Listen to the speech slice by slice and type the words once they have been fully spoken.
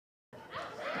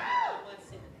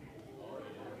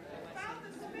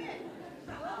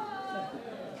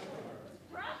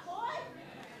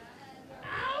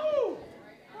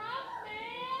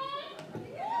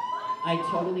I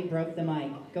totally broke the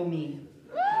mic. Go me.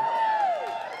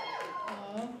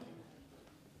 Aww.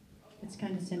 It's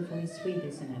kind of sinfully sweet,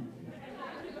 isn't it?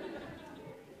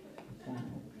 Wow.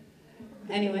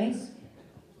 Anyways,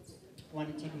 I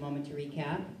want to take a moment to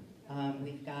recap.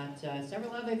 We've got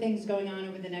several other things going on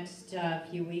over the next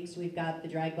few weeks. We've got the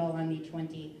drag ball on the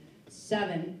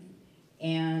 27th,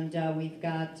 and we've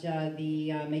got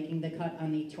the Making the Cut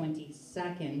on the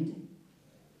 22nd.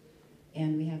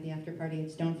 And we have the after party at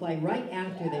Stonefly right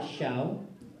after this show.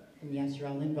 And yes, you're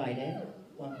all invited.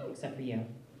 Well, except for you.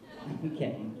 I'm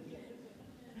kidding.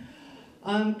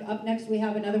 Up next, we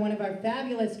have another one of our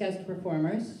fabulous guest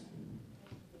performers.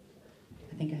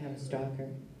 I think I have a stalker.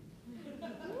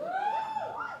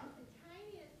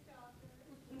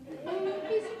 Oh, isn't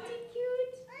he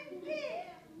cute?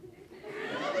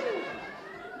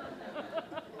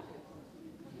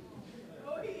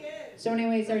 So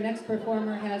anyways, our next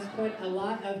performer has put a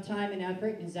lot of time and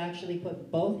effort and has actually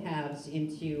put both halves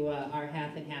into our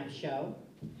half and half show.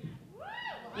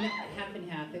 You know, half and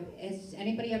half. Has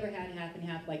anybody ever had half and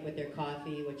half, like with their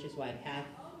coffee, which is what, half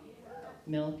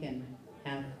milk and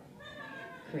half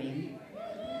cream?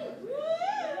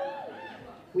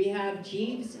 We have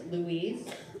Geives Louise,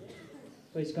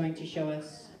 who is going to show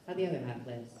us how the other half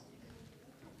lives.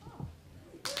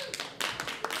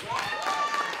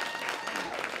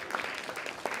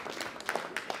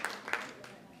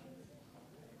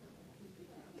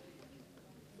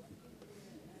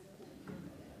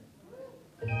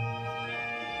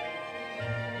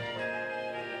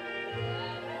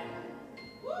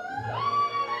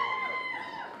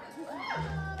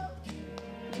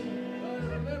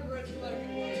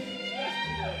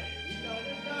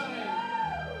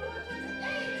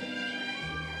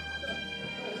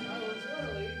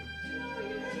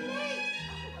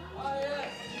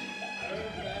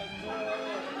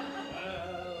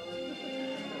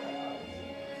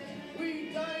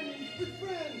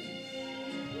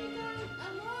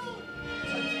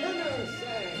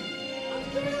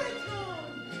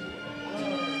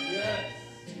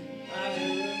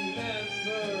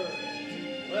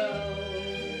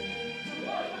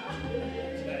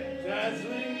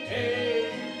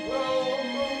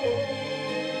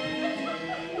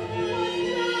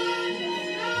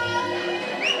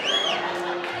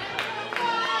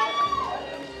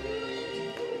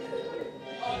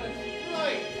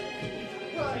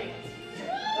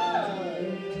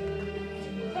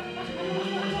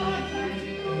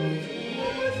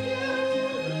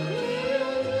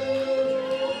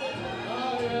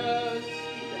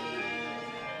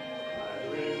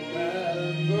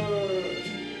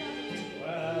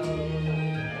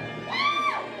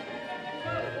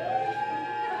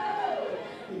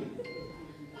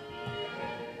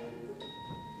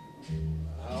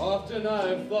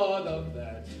 I've thought of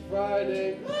that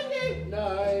Friday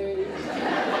night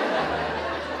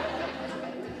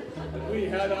when we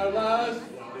had our last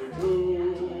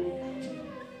rendezvous.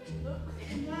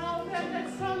 And now that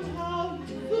somehow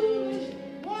foolish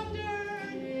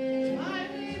wondered, I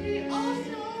may be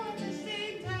also at the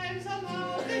same time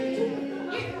somehow thinking,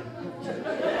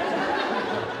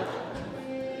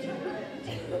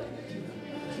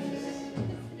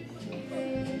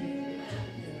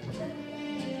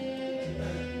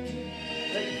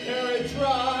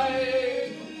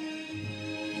 Tried.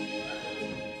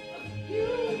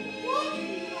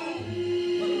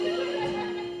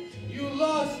 You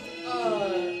lost a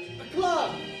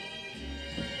club.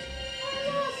 I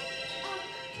lost a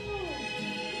club.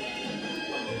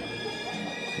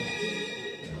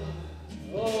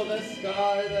 Oh, the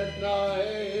sky that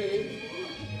night.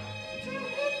 There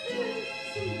had been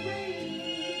some rain.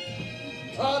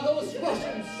 Ah, those Russian